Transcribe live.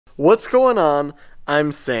What's going on?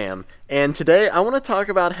 I'm Sam, and today I want to talk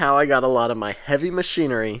about how I got a lot of my heavy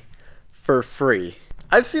machinery for free.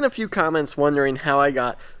 I've seen a few comments wondering how I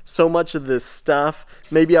got so much of this stuff.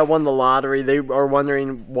 Maybe I won the lottery. They are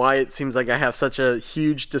wondering why it seems like I have such a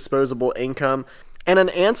huge disposable income. And an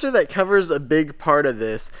answer that covers a big part of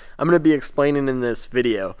this, I'm going to be explaining in this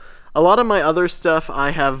video. A lot of my other stuff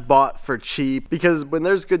I have bought for cheap because when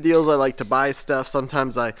there's good deals I like to buy stuff.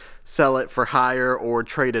 Sometimes I sell it for higher or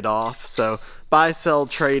trade it off. So buy, sell,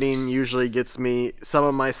 trading usually gets me some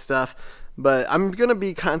of my stuff. But I'm going to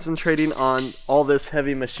be concentrating on all this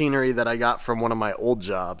heavy machinery that I got from one of my old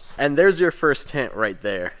jobs. And there's your first hint right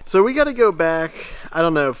there. So we got to go back, I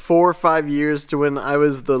don't know, 4 or 5 years to when I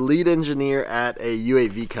was the lead engineer at a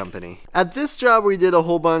UAV company. At this job we did a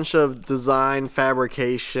whole bunch of design,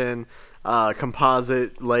 fabrication,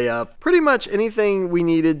 composite layup, pretty much anything we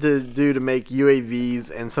needed to do to make UAVs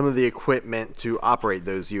and some of the equipment to operate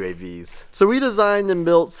those UAVs. So we designed and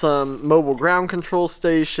built some mobile ground control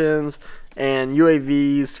stations and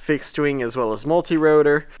UAVs, fixed wing as well as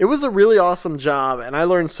multi-rotor. It was a really awesome job and I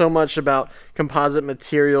learned so much about composite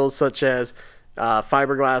materials such as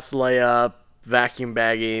fiberglass layup, vacuum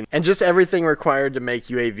bagging, and just everything required to make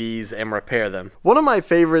UAVs and repair them. One of my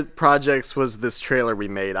favorite projects was this trailer we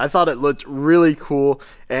made. I thought it looked really cool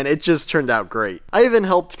and it just turned out great. I even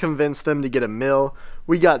helped convince them to get a mill.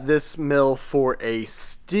 We got this mill for a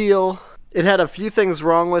steal. It had a few things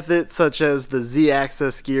wrong with it, such as the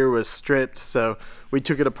Z-axis gear was stripped, so we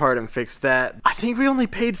took it apart and fixed that. I think we only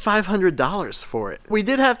paid $500 for it. We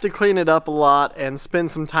did have to clean it up a lot and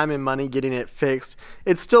spend some time and money getting it fixed.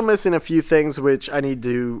 It's still missing a few things which I need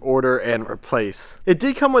to order and replace. It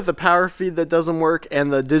did come with a power feed that doesn't work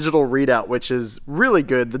and the digital readout, which is really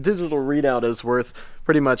good. The digital readout is worth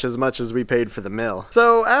pretty much as we paid for the mill.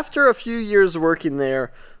 So after a few years working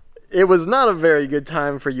there, it was not a very good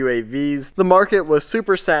time for UAVs. The market was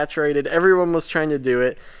super saturated, everyone was trying to do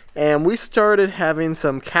it, and we started having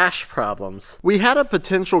some cash problems. We had a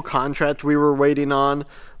potential contract we were waiting on,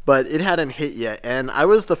 but it hadn't hit yet, and I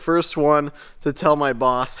was the first one to tell my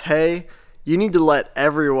boss, hey, you need to let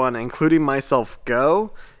everyone, including myself,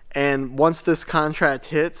 go, and once this contract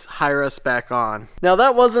hits, hire us back on. Now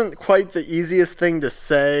that wasn't quite the easiest thing to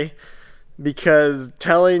say, because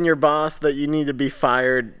telling your boss that you need to be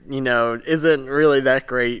fired, isn't really that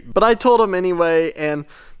great. But I told him anyway, and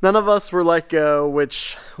none of us were let go,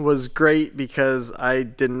 which was great because I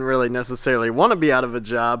didn't really necessarily want to be out of a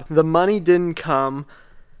job. The money didn't come,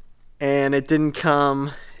 and it didn't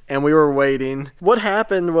come, and we were waiting. What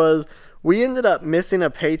happened was we ended up missing a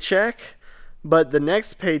paycheck, but the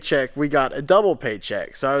next paycheck we got a double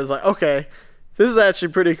paycheck. So I was like, okay, this is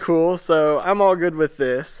actually pretty cool, so I'm all good with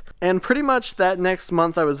this. And pretty much that next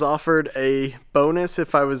month I was offered a bonus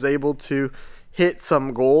if I was able to hit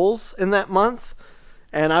some goals in that month.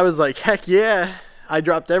 And I was like, heck yeah. I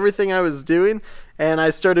dropped everything I was doing and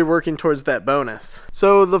I started working towards that bonus.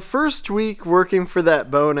 So the first week working for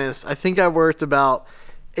that bonus, I think I worked about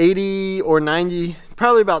 80 or 90,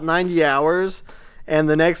 probably about 90 hours. And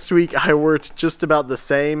the next week I worked just about the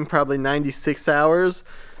same, probably 96 hours.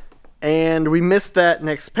 And we missed that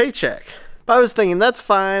next paycheck. But I was thinking, that's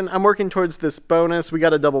fine, I'm working towards this bonus, we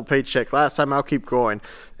got a double paycheck last time, I'll keep going.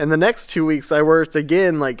 And the next 2 weeks I worked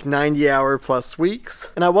again like 90-hour plus weeks,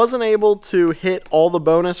 and I wasn't able to hit all the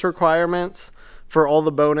bonus requirements for all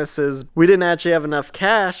the bonuses. We didn't actually have enough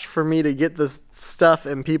cash for me to get the stuff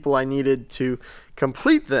and people I needed to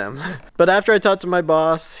complete them. But after I talked to my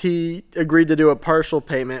boss, he agreed to do a partial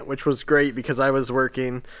payment, which was great because I was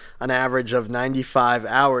working an average of 95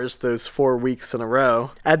 hours those 4 weeks in a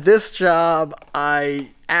row. At this job, I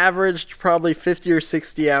averaged probably 50 or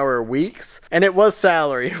 60 hour weeks, and it was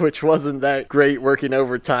salary, which wasn't that great working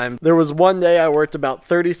overtime. There was one day I worked about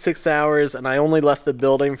 36 hours and I only left the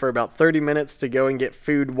building for about 30 minutes to go and get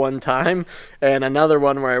food one time, and another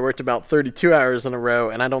one where I worked about 32 hours in a row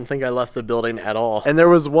and I don't think I left the building at all. And there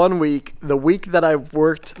was one week, the week that I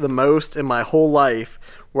worked the most in my whole life,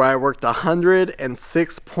 where I worked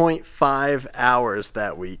 106.5 hours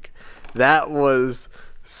that week. That was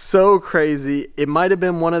so crazy. It might have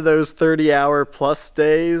been one of those 30-hour plus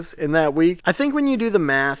days in that week. I think when you do the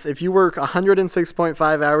math, if you work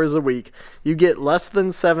 106.5 hours a week, you get less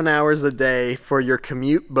than 7 hours a day for your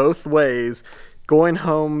commute both ways, going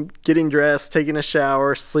home, getting dressed, taking a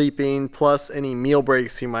shower, sleeping, plus any meal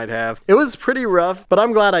breaks you might have. It was pretty rough, but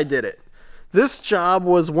I'm glad I did it. This job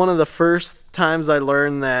was one of the first times I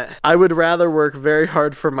learned that I would rather work very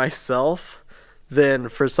hard for myself than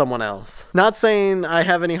for someone else. Not saying I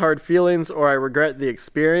have any hard feelings or I regret the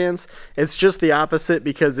experience. It's just the opposite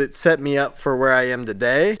because it set me up for where I am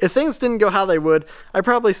today. If things didn't go how they would, I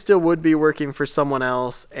probably still would be working for someone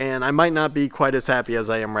else and I might not be quite as happy as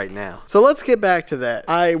I am right now. So let's get back to that.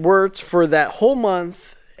 I worked for that whole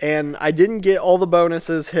month and I didn't get all the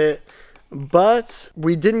bonuses hit, but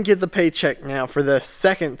we didn't get the paycheck now for the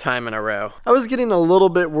second time in a row. I was getting a little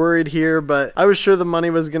bit worried here, but I was sure the money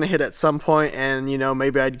was going to hit at some point and, you know,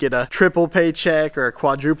 maybe I'd get a triple paycheck or a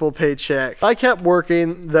quadruple paycheck. I kept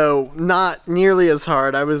working, though not nearly as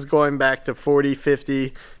hard. I was going back to 40,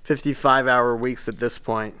 50, 55-hour weeks at this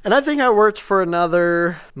point. And I think I worked for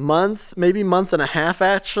another month, maybe month and a half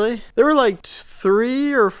actually. There were like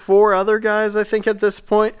 3 or 4 other guys I think at this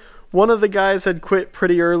point. One of the guys had quit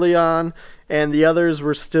pretty early on, and the others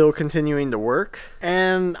were still continuing to work.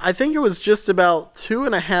 And I think it was just about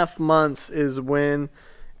 2.5 months is when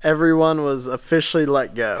everyone was officially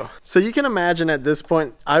let go. So you can imagine at this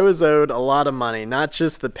point, I was owed a lot of money, not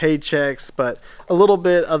just the paychecks, but a little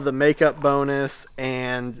bit of the makeup bonus,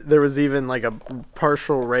 and there was even like a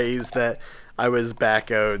partial raise that I was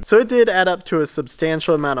back owed. So it did add up to a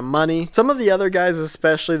substantial amount of money. Some of the other guys,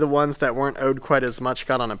 especially the ones that weren't owed quite as much,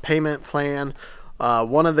 got on a payment plan.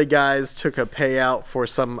 One of the guys took a payout for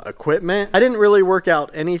some equipment. I didn't really work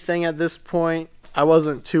out anything at this point. I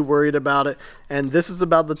wasn't too worried about it. And this is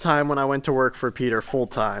about the time when I went to work for Peter full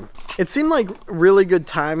time. It seemed like really good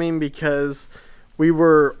timing because we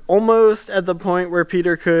were almost at the point where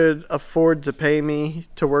Peter could afford to pay me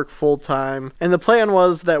to work full time. And the plan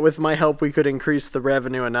was that with my help, we could increase the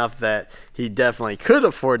revenue enough that he definitely could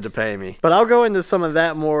afford to pay me. But I'll go into some of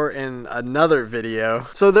that more in another video.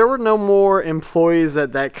 So there were no more employees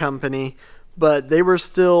at that company, but they were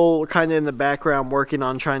still kind of in the background working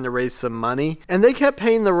on trying to raise some money. And they kept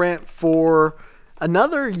paying the rent for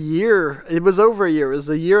another year. It was over a year. It was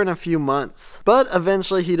a year and a few months. But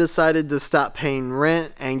eventually he decided to stop paying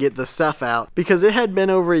rent and get the stuff out because it had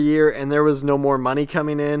been over a year and there was no more money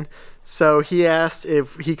coming in. So he asked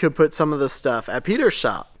if he could put some of the stuff at Peter's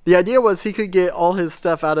shop. The idea was he could get all his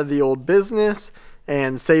stuff out of the old business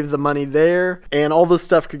and save the money there, and all the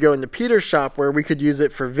stuff could go into Peter's shop where we could use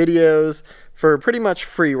it for videos for pretty much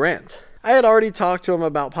free rent. I had already talked to him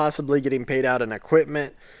about possibly getting paid out in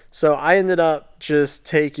equipment, so I ended up just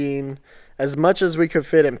taking as much as we could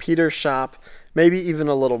fit in Peter's shop, maybe even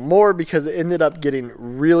a little more because it ended up getting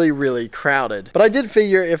really crowded. But I did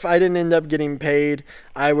figure if I didn't end up getting paid,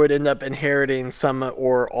 I would end up inheriting some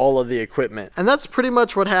or all of the equipment. And that's pretty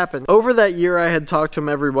much what happened. Over that year, I had talked to him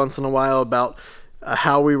every once in a while about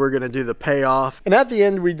how we were going to do the payoff. And at the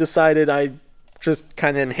end, we decided I just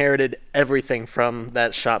kind of inherited everything from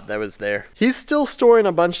that shop that was there. He's still storing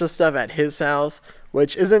a bunch of stuff at his house,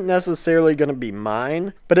 which isn't necessarily going to be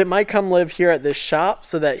mine, but it might come live here at this shop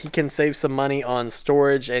so that he can save some money on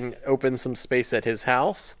storage and open some space at his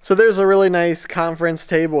house. So there's a really nice conference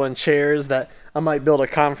table and chairs that I might build a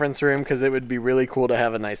conference room because it would be really cool to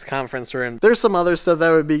have a nice conference room. There's some other stuff that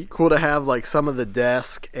would be cool to have, like some of the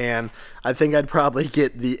desk, and I think I'd probably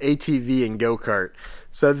get the ATV and go-kart.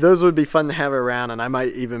 So those would be fun to have around, and I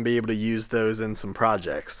might even be able to use those in some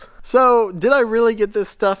projects. So did I really get this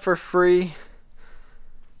stuff for free?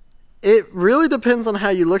 It really depends on how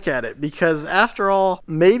you look at it, because after all,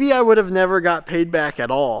 maybe I would have never got paid back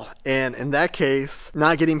at all. And in that case,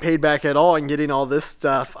 not getting paid back at all and getting all this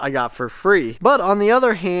stuff I got for free. But on the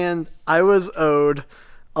other hand, I was owed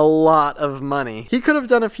a lot of money. He could have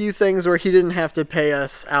done a few things where he didn't have to pay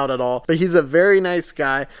us out at all, but he's a very nice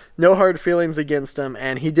guy, no hard feelings against him,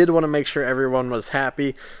 and he did want to make sure everyone was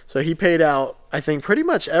happy. So he paid out, I think pretty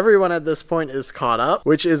much everyone at this point is caught up,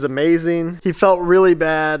 which is amazing. He felt really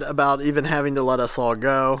bad about even having to let us all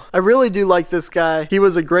go. I really do like this guy. He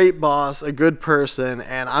was a great boss, a good person,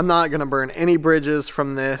 and I'm not going to burn any bridges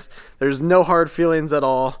from this. There's no hard feelings at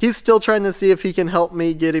all. He's still trying to see if he can help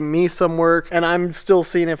me getting me some work, and I'm still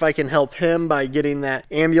seeing if I can help him by getting that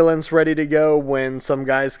ambulance ready to go when some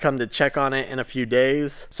guys come to check on it in a few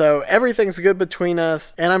days. So everything's good between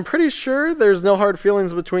us, and I'm pretty sure there's no hard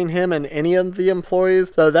feelings between him and any of the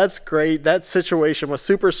employees. So that's great. That situation was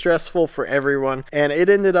super stressful for everyone, and it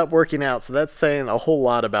ended up working out, so that's saying a whole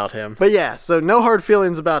lot about him. But yeah, so no hard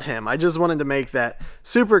feelings about him. I just wanted to make that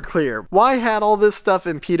super clear. Why I had all this stuff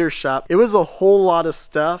in Peter's shop? It was a whole lot of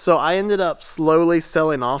stuff, so I ended up slowly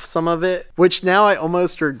selling off some of it, which now I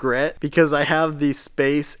almost regret because I have the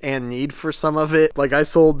space and need for some of it. Like I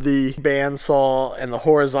sold the bandsaw and the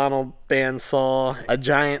horizontal bandsaw, a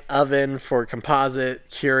giant oven for composite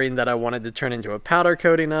curing that I wanted to turn into a powder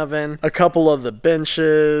coating oven, a couple of the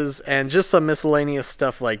benches, and just some miscellaneous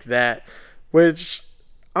stuff like that, which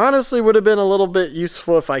honestly would have been a little bit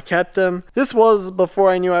useful if I kept them. This was before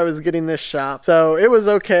I knew I was getting this shop, so it was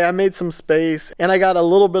okay. I made some space and I got a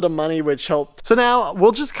little bit of money, which helped. So now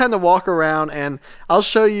we'll just kind of walk around and I'll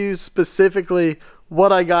show you specifically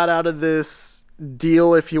what I got out of this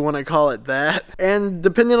deal, if you want to call it that. And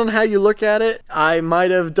depending on how you look at it, I might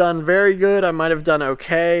have done very good, I might have done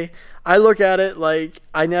okay. I look at it like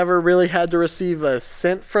I never really had to receive a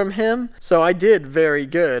cent from him, so I did very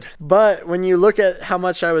good. But when you look at how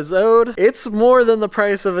much I was owed, it's more than the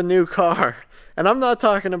price of a new car. And I'm not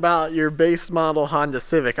talking about your base model Honda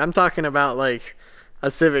Civic. I'm talking about like a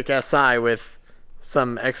Civic Si with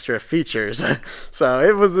some extra features. So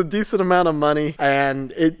it was a decent amount of money,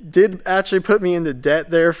 and it did actually put me into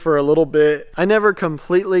debt there for a little bit. I never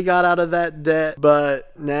completely got out of that debt,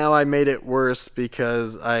 but now I made it worse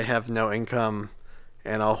because I have no income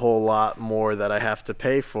and a whole lot more that I have to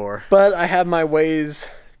pay for. But I have my ways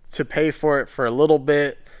to pay for it for a little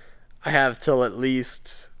bit. I have till at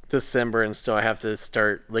least December, and still I have to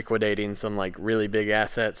start liquidating some like really big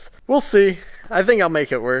assets. We'll see. I think I'll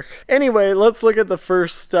make it work. Anyway, let's look at the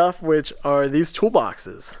first stuff, which are these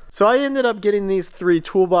toolboxes. So I ended up getting these 3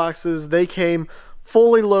 toolboxes. They came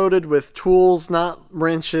fully loaded with tools, not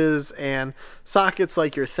wrenches and sockets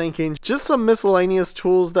like you're thinking. Just some miscellaneous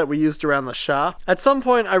tools that we used around the shop. At some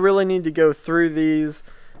point I really need to go through these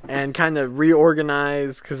and kind of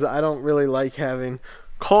reorganize, because I don't really like having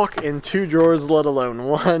caulk in 2 drawers, let alone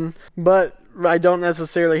 1. But I don't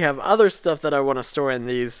necessarily have other stuff that I want to store in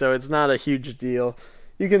these, so it's not a huge deal.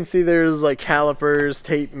 You can see there's like calipers,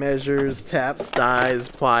 tape measures, taps, dies,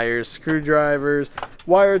 pliers, screwdrivers,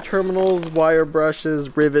 wire terminals, wire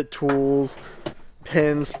brushes, rivet tools,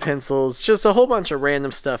 pens, pencils, just a whole bunch of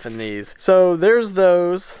random stuff in these. So there's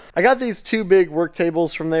those. I got these 2 big work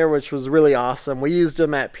tables from there, which was really awesome. We used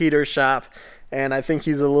them at Peter's shop, and I think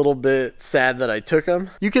he's a little bit sad that I took him.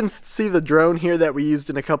 You can see the drone here that we used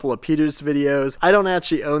in a couple of Peter's videos. I don't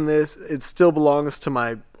actually own this. It still belongs to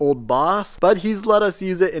my old boss, but he's let us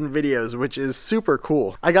use it in videos, which is super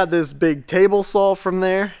cool. I got this big table saw from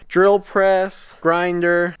there, drill press,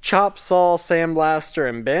 grinder, chop saw, sandblaster,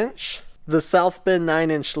 and bench. The South Bend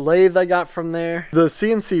 9-inch lathe I got from there. The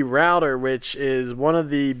CNC router, which is one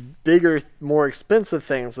of the bigger, more expensive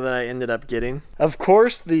things that I ended up getting. Of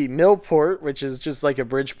course, the Millport, which is just like a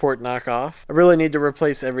Bridgeport knockoff. I really need to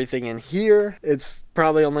replace everything in here. It's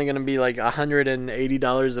probably only going to be like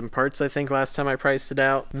 $180 in parts, I think, last time I priced it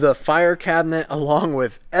out. The fire cabinet, along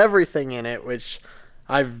with everything in it, which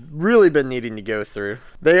I've really been needing to go through.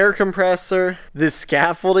 The air compressor, this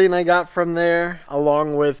scaffolding I got from there,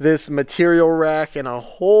 along with this material rack and a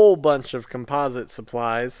whole bunch of composite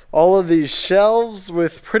supplies. All of these shelves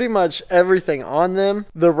with pretty much everything on them.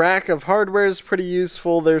 The rack of hardware is pretty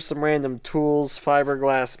useful. There's some random tools,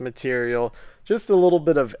 fiberglass material, just a little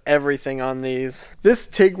bit of everything on these. This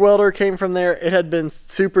TIG welder came from there. It had been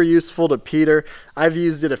super useful to Peter. I've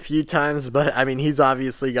used it a few times, but I mean, he's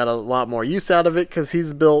obviously got a lot more use out of it because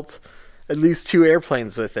he's built at least 2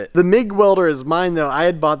 airplanes with it. The MIG welder is mine though. I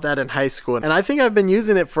had bought that in high school, and I think I've been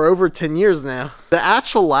using it for over 10 years now. The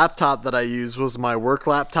actual laptop that I used was my work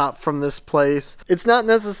laptop from this place. It's not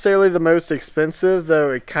necessarily the most expensive,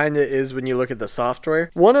 though it kind of is when you look at the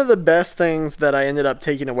software. One of the best things that I ended up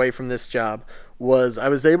taking away from this job was I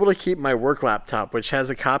was able to keep my work laptop, which has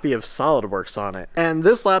a copy of SolidWorks on it. And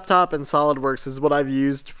this laptop and SolidWorks is what I've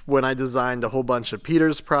used when I designed a whole bunch of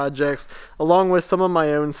Peter's projects, along with some of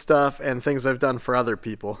my own stuff and things I've done for other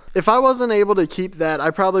people. If I wasn't able to keep that, I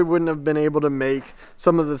probably wouldn't have been able to make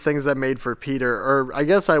some of the things I made for Peter, or I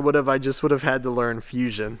guess I would have, I just would have had to learn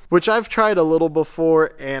Fusion, which I've tried a little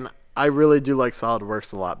before, and I really do like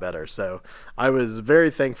SolidWorks a lot better, so I was very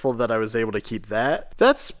thankful that I was able to keep that.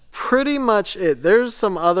 That's pretty much it. There's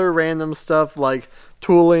some other random stuff like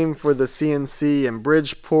tooling for the CNC and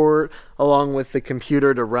Bridgeport, along with the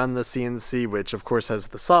computer to run the CNC, which of course has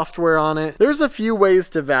the software on it. There's a few ways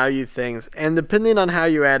to value things, and depending on how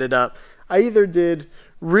you add it up, I either did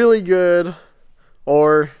really good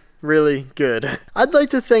or really good. I'd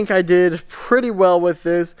like to think I did pretty well with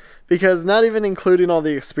this, because not even including all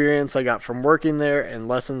the experience I got from working there and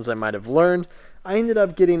lessons I might have learned, I ended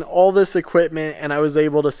up getting all this equipment and I was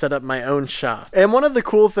able to set up my own shop. And one of the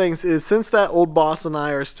cool things is, since that old boss and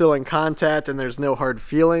I are still in contact and there's no hard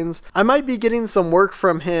feelings, I might be getting some work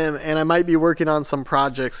from him, and I might be working on some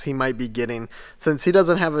projects he might be getting. Since he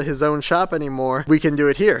doesn't have his own shop anymore, we can do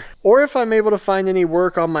it here. Or if I'm able to find any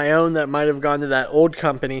work on my own that might have gone to that old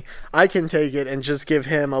company, I can take it and just give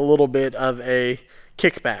him a little bit of a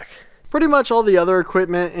kickback. Pretty much all the other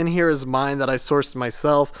equipment in here is mine that I sourced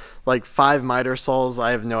myself, like 5 miter saws.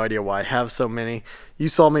 I have no idea why I have so many. You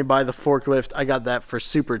saw me buy the forklift. I got that for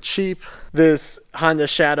super cheap. This Honda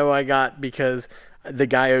Shadow I got because the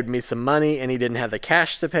guy owed me some money and he didn't have the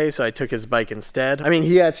cash to pay, so I took his bike instead. I mean,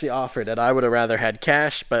 he actually offered it. I would have rather had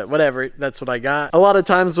cash, but whatever, that's what I got. A lot of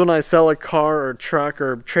times when I sell a car or truck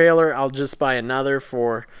or trailer, I'll just buy another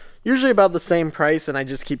for usually about the same price, and I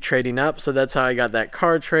just keep trading up. So that's how I got that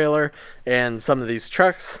car trailer and some of these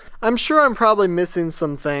trucks. I'm sure I'm probably missing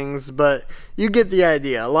some things, but you get the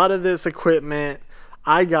idea. A lot of this equipment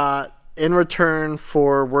I got in return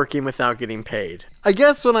for working without getting paid. I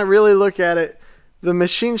guess when I really look at it, the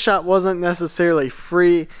machine shop wasn't necessarily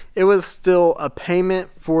free. It was still a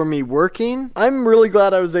payment for me working. I'm really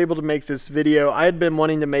glad I was able to make this video. I had been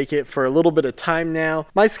wanting to make it for a little bit of time now.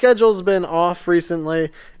 My schedule's been off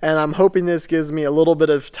recently, and I'm hoping this gives me a little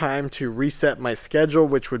bit of time to reset my schedule,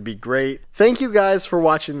 which would be great. Thank you guys for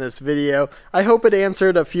watching this video. I hope it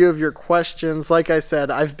answered a few of your questions. Like I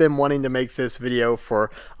said, I've been wanting to make this video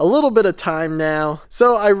for a little bit of time now.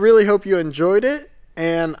 So I really hope you enjoyed it,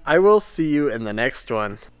 and I will see you in the next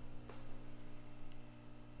one.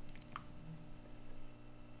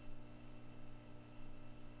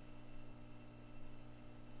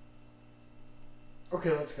 Okay,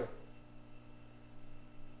 let's go.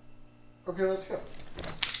 Okay, let's go.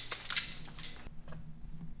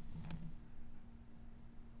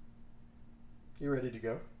 You ready to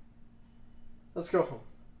go? Let's go home.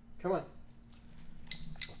 Come on.